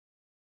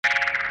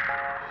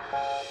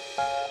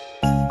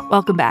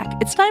Welcome back.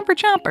 It's time for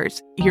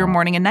Chompers, your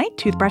morning and night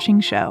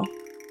toothbrushing show.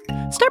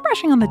 Start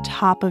brushing on the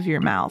top of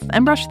your mouth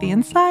and brush the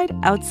inside,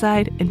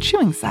 outside, and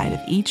chewing side of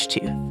each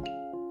tooth.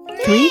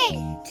 3,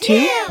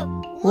 2,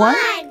 1,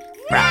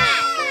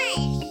 brush.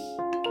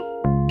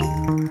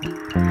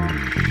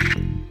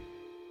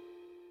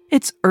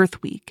 It's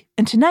Earth Week,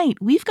 and tonight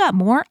we've got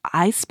more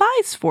I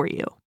Spies for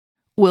you.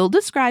 We'll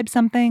describe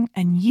something,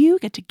 and you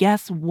get to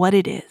guess what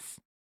it is.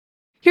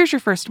 Here's your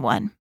first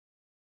one.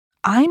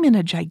 I'm in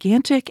a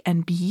gigantic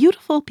and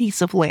beautiful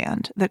piece of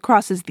land that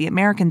crosses the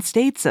American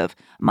states of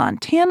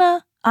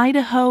Montana,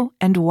 Idaho,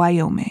 and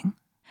Wyoming.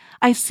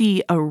 I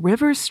see a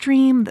river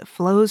stream that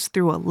flows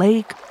through a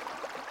lake,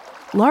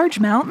 large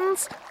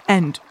mountains,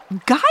 and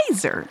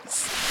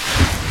geysers.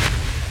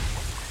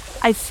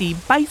 I see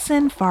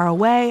bison far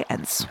away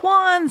and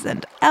swans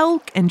and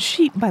elk and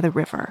sheep by the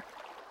river.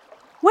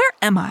 Where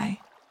am I?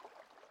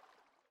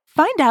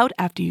 Find out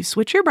after you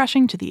switch your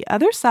brushing to the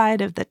other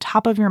side of the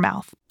top of your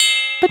mouth.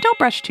 But don't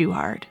brush too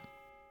hard.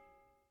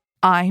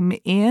 I'm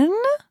in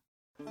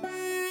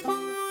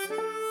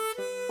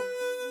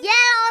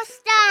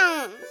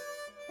Yellowstone.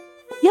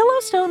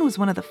 Yellowstone was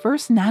one of the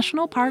first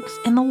national parks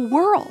in the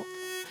world.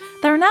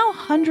 There are now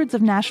hundreds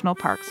of national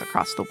parks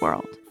across the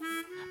world.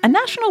 A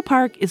national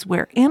park is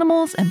where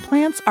animals and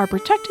plants are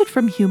protected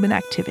from human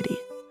activity.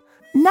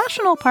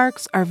 National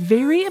parks are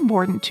very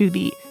important to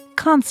the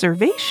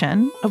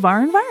conservation of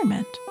our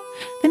environment.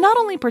 They not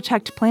only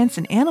protect plants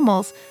and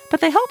animals, but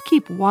they help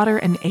keep water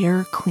and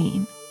air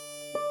clean.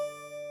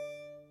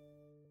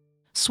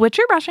 Switch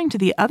your brushing to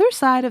the other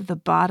side of the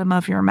bottom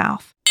of your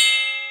mouth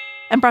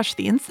and brush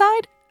the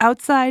inside,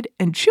 outside,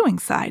 and chewing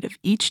side of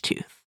each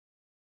tooth.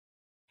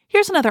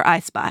 Here's another I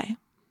Spy.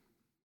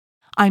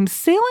 I'm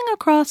sailing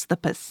across the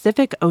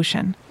Pacific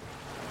Ocean,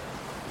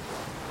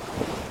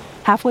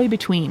 halfway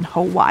between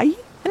Hawaii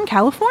and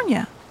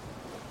California.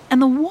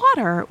 And the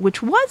water,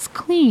 which was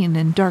clean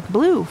and dark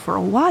blue for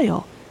a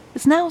while,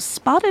 is now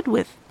spotted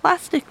with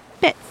plastic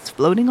bits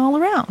floating all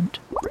around.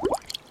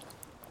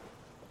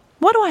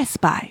 What do I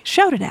spy?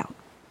 Shout it out.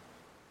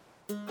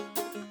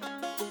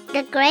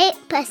 The Great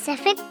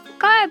Pacific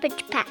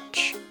Garbage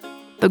Patch.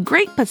 The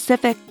Great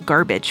Pacific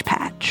Garbage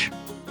Patch.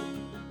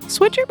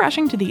 Switch your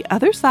brushing to the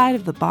other side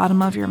of the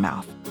bottom of your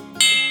mouth.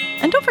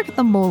 And don't forget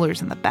the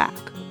molars in the back.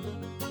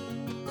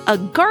 A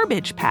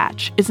garbage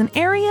patch is an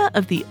area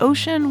of the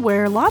ocean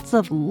where lots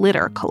of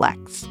litter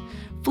collects,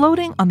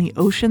 floating on the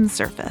ocean's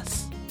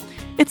surface.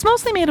 It's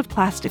mostly made of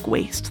plastic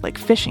waste, like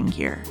fishing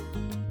gear.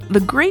 The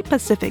Great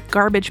Pacific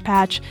Garbage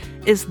Patch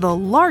is the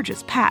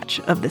largest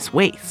patch of this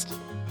waste.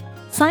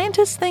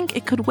 Scientists think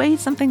it could weigh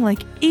something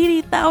like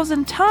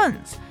 80,000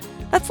 tons.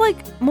 That's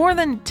like more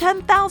than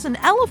 10,000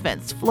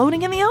 elephants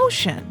floating in the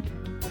ocean.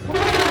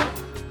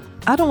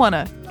 I don't want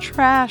to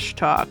trash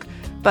talk,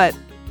 but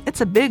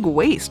it's a big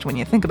waste when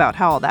you think about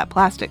how all that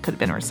plastic could have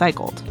been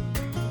recycled.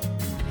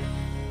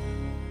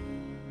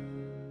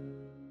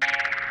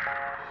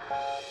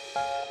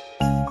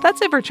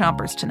 That's it for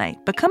Chompers tonight,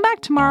 but come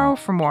back tomorrow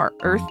for more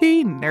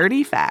earthy,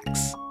 nerdy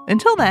facts.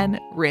 Until then,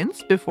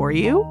 rinse before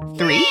you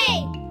 3,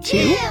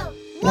 2,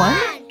 1,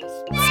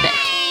 spit.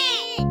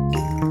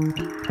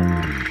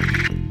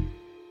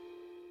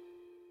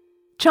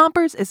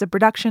 Chompers is a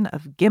production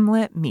of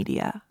Gimlet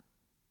Media.